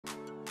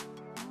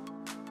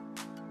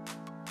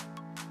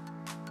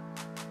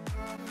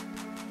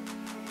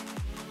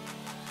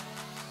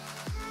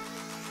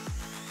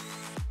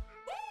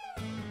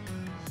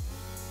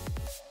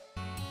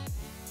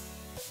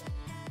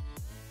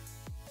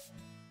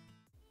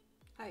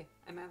Hi,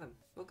 I'm Adam.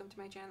 Welcome to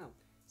my channel.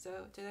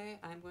 So today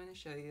I'm going to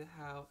show you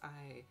how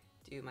I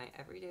do my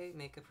everyday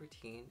makeup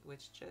routine,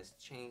 which just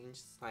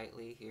changed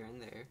slightly here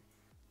and there,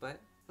 but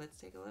let's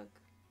take a look.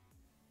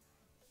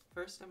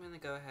 First I'm going to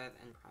go ahead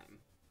and prime.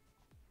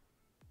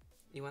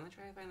 You want to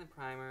try to find the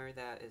primer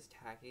that is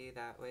tacky,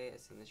 that way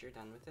as soon as you're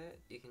done with it,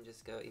 you can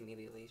just go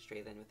immediately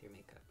straight in with your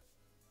makeup.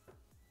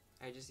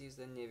 I just use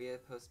the Nivea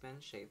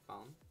Post-Man Shave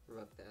Balm,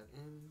 rub that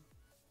in.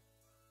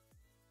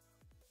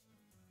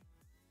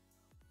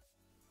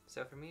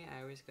 So for me,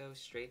 I always go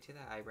straight to the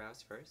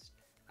eyebrows first.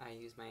 I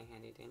use my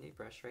handy dandy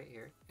brush right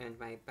here, and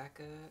my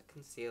Becca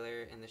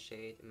concealer in the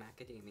shade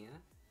Macadamia.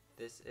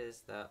 This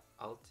is the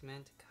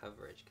Ultimate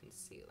Coverage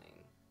Concealer.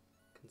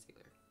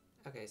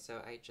 Okay,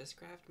 so I just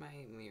grabbed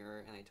my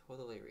mirror and I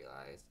totally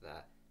realized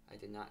that I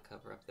did not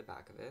cover up the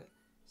back of it,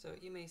 so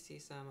you may see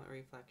some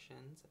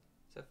reflections.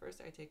 So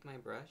first I take my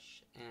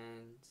brush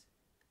and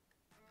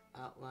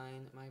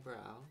outline my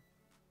brow.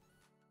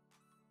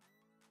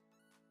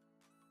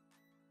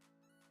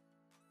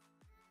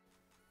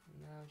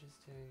 Now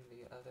just doing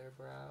the other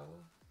brow.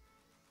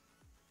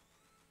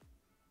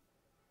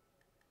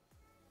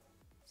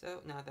 So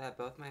now that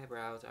both my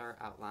brows are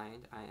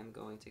outlined, I am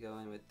going to go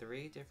in with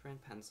 3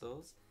 different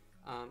pencils.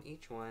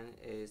 Each one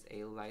is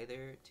a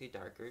lighter to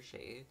darker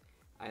shade.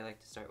 I like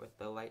to start with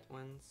the light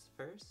ones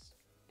first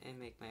and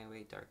make my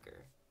way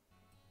darker.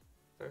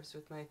 First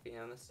with my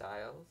Fiona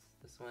Stiles,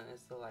 this one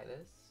is the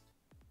lightest.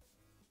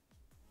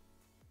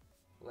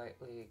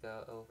 Lightly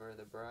go over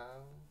the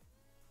brow.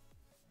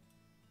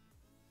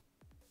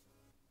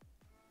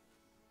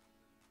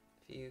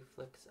 Few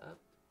flicks up.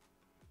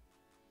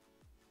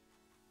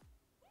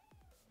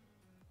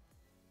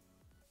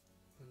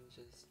 And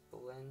just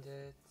blend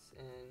it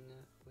in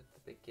with the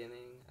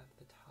beginning of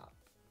the top.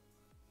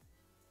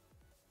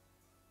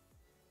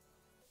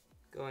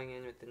 Going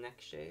in with the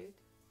next shade.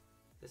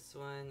 This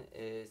one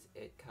is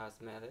It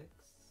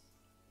Cosmetics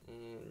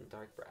in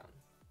dark brown.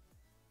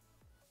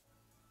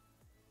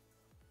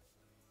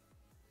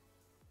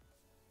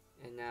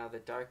 And now the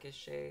darkest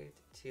shade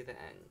to the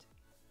end.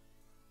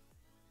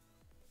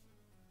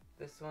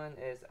 This one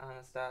is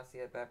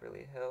Anastasia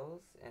Beverly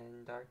Hills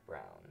in dark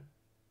brown.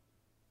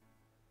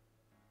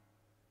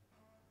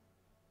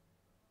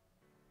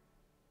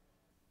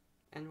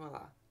 And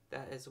voila,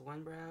 that is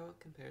one brow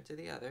compared to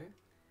the other.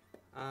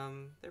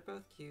 They're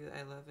both cute.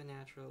 I love a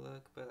natural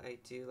look, but I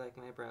do like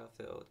my brow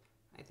filled.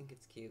 I think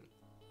it's cute.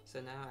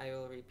 So now I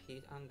will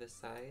repeat on this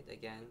side.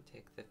 Again,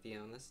 take the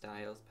Fiona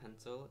Stiles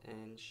pencil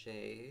in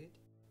shade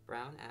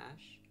Brown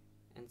Ash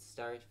and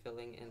start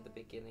filling in the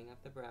beginning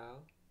of the brow.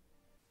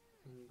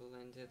 And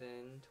blend it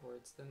in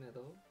towards the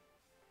middle.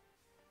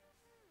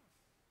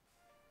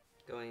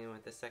 Going in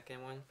with the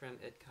second one from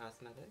It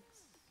Cosmetics.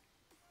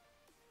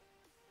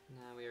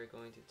 Now we are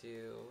going to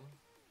do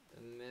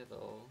the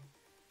middle.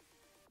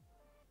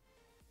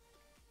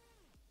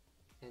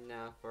 And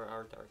now for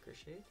our darker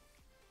shade.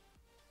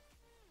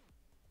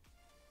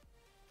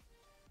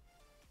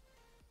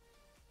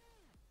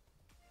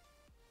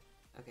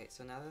 Okay,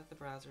 so now that the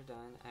brows are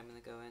done, I'm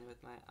going to go in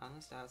with my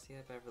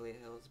Anastasia Beverly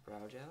Hills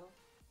Brow Gel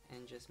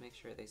and just make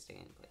sure they stay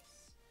in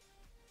place.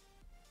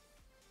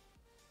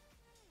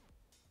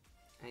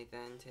 I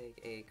then take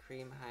a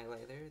cream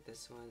highlighter.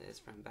 This one is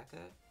from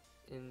Becca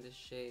in the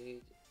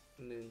shade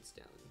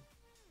Moonstone.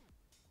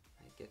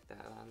 I get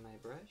that on my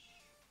brush.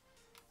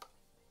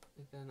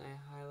 And then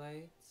I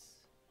highlight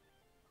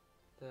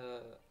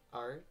the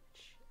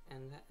arch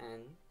and the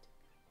end.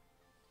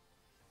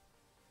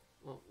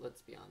 Well,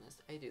 let's be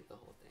honest, I do the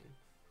whole thing.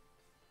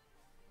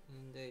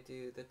 And I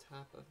do the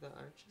top of the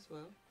arch as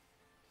well.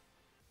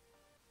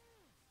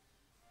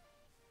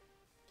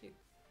 Cute.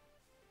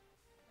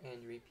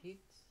 And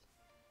repeat.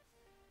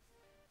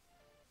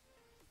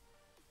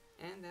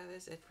 And that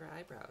is it for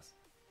eyebrows.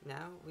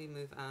 Now we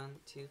move on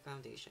to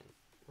foundation.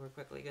 We're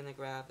quickly going to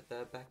grab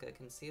the Becca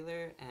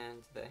concealer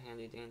and the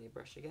handy dandy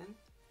brush again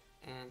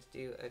and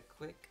do a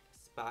quick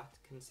spot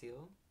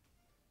conceal.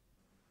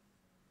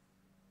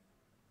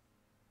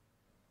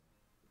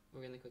 We're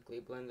going to quickly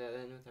blend that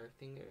in with our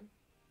finger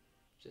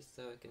just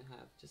so it can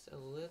have just a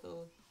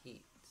little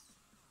heat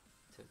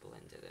to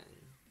blend it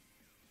in.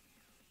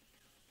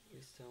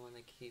 We still want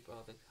to keep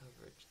all the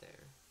coverage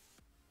there.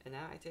 And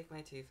now I take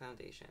my 2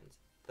 foundations,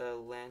 the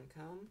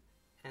Lancome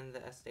and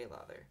the Estee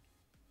Lauder.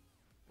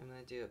 I'm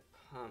going to do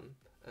a pump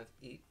of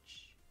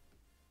each.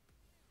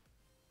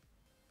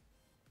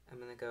 I'm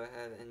going to go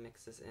ahead and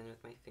mix this in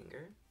with my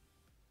finger.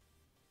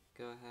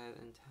 Go ahead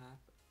and tap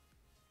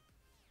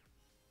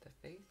the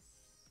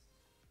face.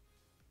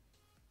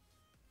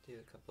 Do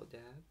a couple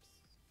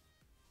dabs.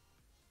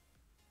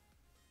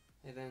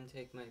 I then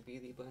take my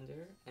beauty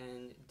blender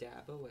and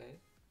dab away.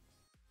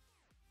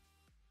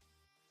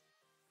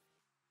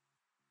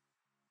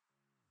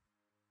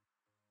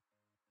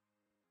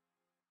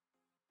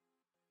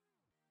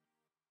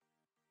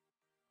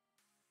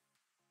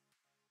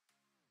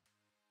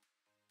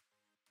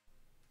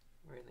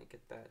 We're gonna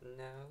get that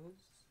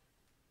nose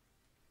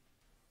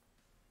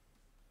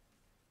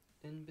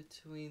in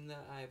between the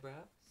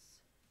eyebrows.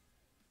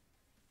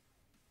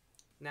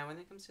 Now when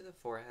it comes to the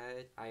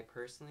forehead, I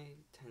personally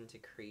tend to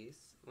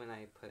crease when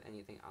I put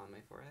anything on my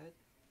forehead.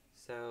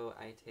 So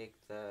I take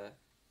the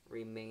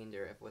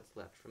remainder of what's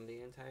left from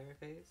the entire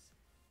face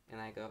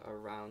and I go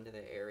around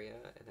the area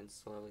and then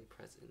slowly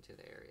press into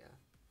the area.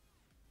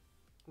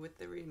 With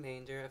the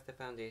remainder of the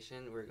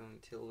foundation, we're going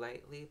to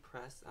lightly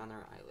press on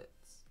our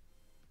eyelids.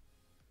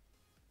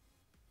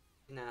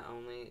 Not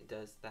only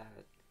does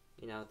that,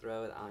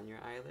 throw it on your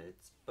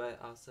eyelids, but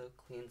also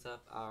cleans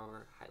up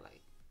our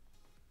highlight.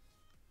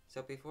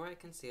 So before I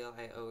conceal,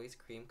 I always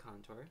cream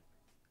contour.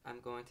 I'm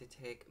going to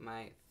take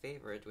my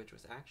favorite, which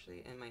was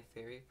actually in my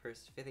very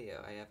first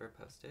video I ever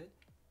posted,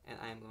 and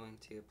I'm going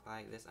to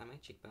apply this on my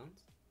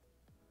cheekbones.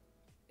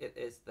 It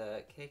is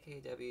the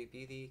KKW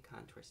Beauty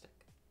Contour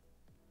Stick.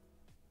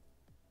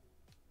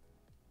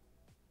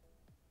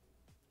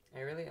 I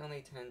really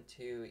only tend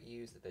to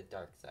use the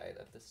dark side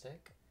of the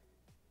stick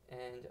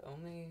and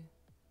only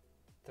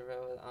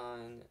throw it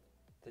on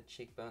the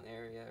cheekbone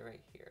area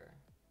right here.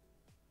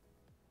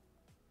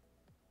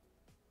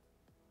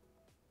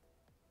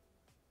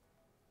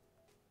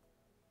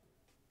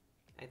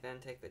 I then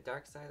take the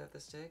dark side of the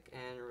stick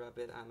and rub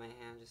it on my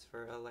hand just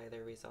for a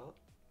lighter result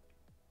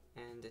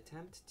and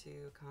attempt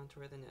to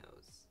contour the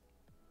nose.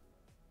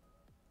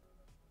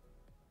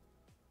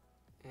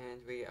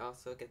 And we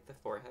also get the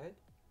forehead.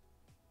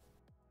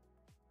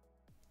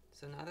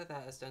 So now that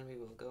that is done, we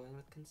will go in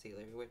with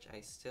concealer, which I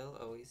still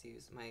always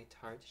use my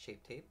Tarte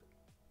Shape Tape.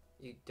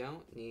 You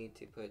don't need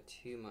to put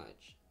too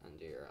much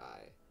under your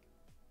eye.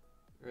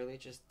 Really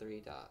just 3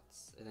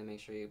 dots, and then make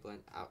sure you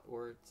blend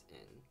outwards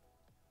in.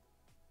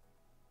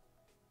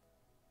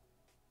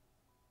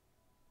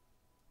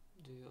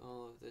 Do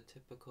all of the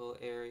typical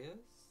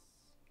areas.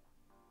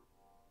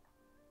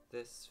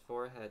 This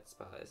forehead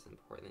spot is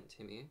important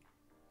to me.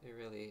 It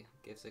really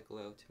gives a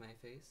glow to my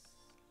face.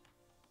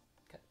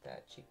 Cut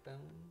that cheekbone.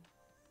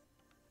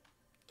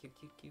 Cute,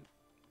 cute, cute.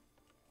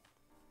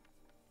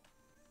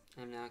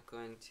 I'm now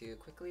going to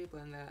quickly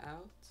blend that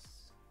out.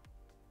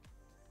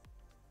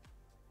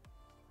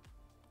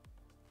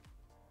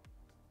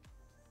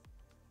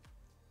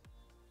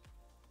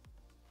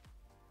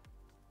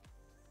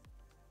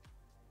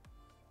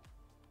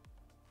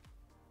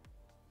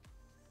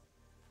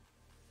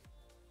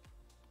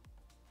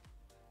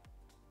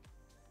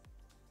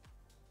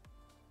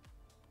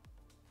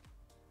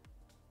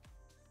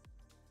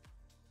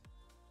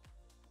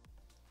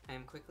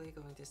 I'm quickly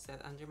going to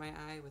set under my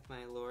eye with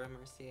my Laura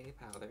Mercier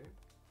powder.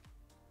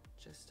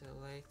 Just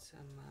a light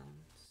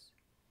amount.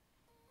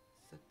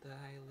 Set the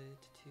eyelid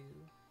too.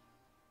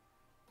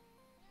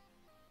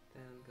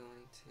 Then I'm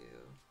going to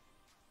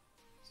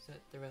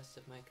set the rest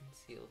of my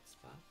concealed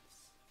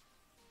spots.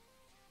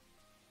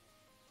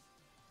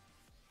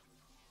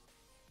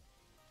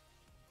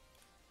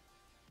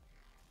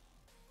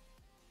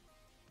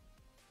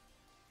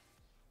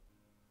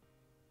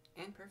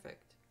 And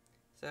perfect.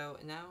 So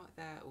now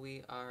that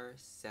we are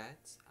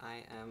set, I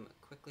am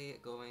quickly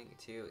going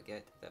to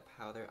get the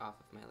powder off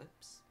of my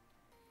lips.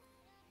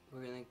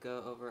 We're going to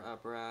go over our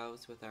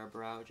brows with our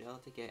brow gel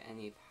to get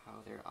any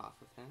powder off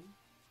of them.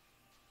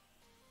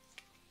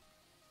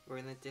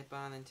 We're going to dip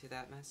on into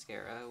that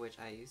mascara, which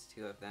I use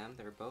 2 of them.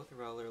 They're both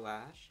Roller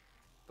Lash,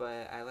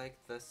 but I like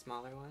the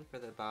smaller one for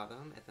the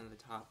bottom and then the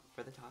top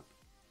for the top.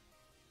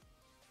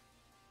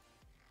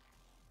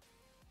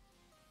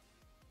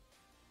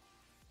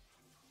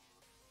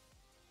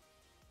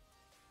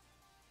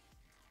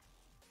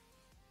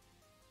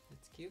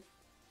 Cute.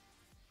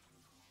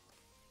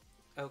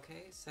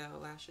 Okay, so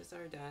lashes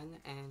are done,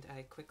 and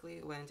I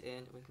quickly went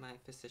in with my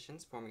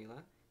Physicians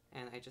formula,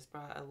 and I just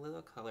brought a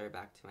little color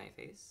back to my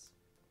face.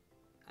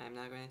 I'm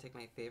now going to take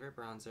my favorite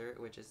bronzer,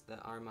 which is the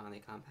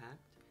Armani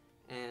Compact,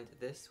 and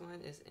this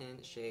one is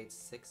in shade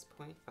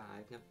 6.5,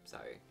 no,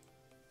 sorry,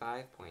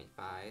 5.5.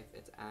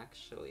 It's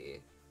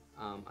actually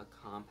a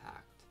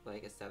compact,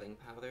 like a setting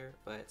powder,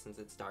 but since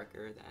it's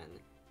darker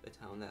than the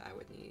tone that I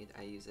would need,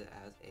 I use it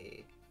as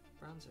a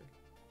bronzer.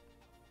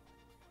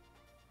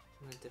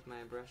 I'm going to dip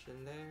my brush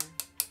in there,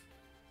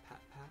 pat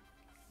pat,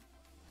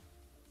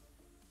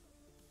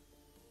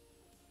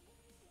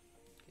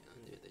 get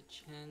under the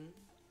chin,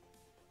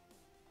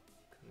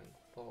 coming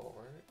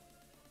forward,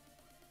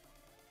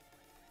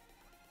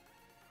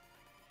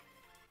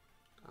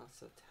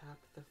 also tap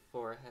the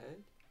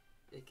forehead.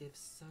 It gives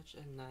such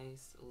a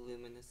nice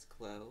luminous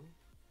glow.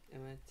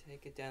 I'm going to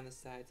take it down the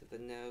sides of the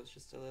nose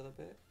just a little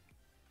bit.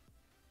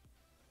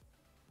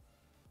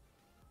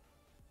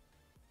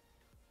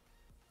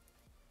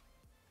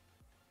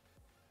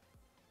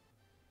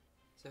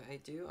 So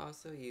I do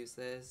also use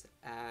this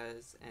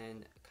as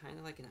kind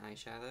of like an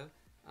eyeshadow.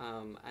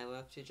 I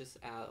love to just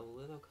add a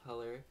little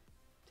color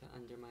to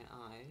under my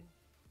eye.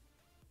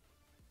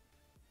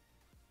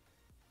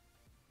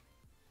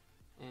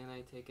 And I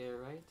take it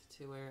right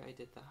to where I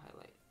did the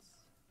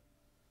highlights.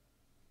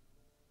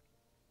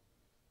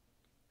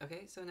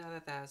 Okay, so now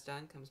that that's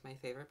done comes my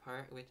favorite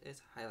part, which is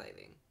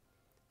highlighting.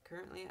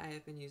 Currently I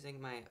have been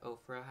using my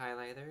Ofra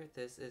highlighter.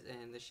 This is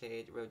in the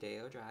shade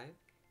Rodeo Drive.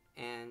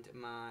 And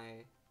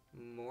my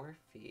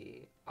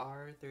Morphe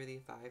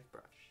R35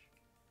 brush.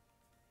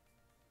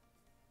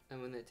 I'm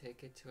going to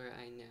take it to where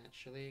I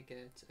naturally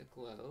get a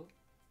glow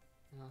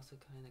and also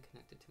kind of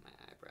connect it to my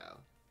eyebrow.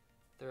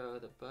 Throw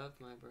it above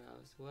my brow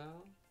as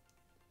well.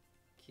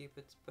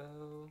 Cupid's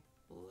bow,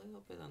 a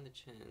little bit on the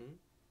chin.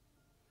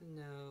 The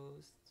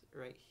nose,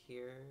 right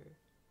here,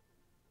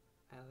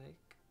 I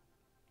like.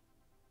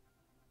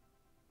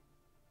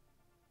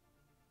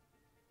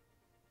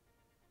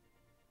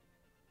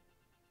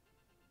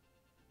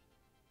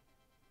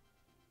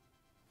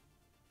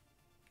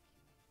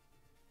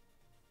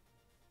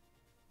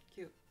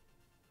 Cute.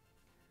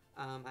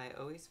 I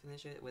always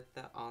finish it with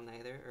the All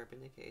Nighter Urban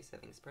Decay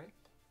setting spray.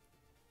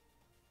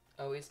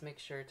 Always make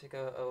sure to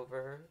go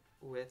over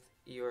with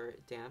your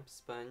damp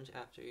sponge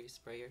after you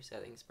spray your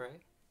setting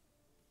spray.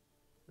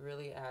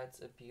 Really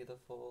adds a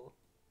beautiful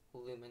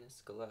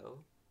luminous glow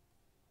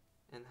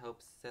and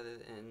helps set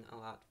it in a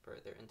lot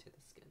further into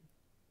the skin.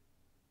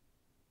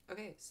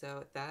 Okay,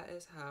 so that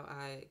is how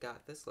I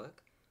got this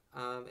look.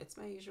 It's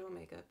my usual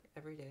makeup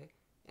every day,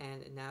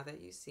 and now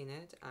that you've seen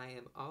it, I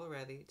am all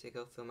ready to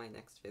go film my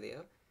next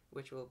video,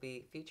 which will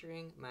be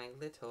featuring my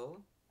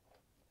little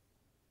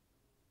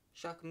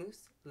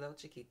JACQUEMUS Little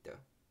Chiquito.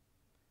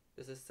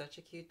 This is such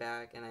a cute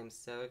bag, and I'm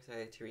so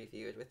excited to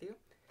review it with you.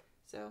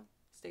 So,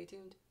 stay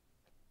tuned.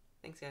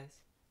 Thanks, guys.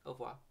 Au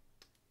revoir.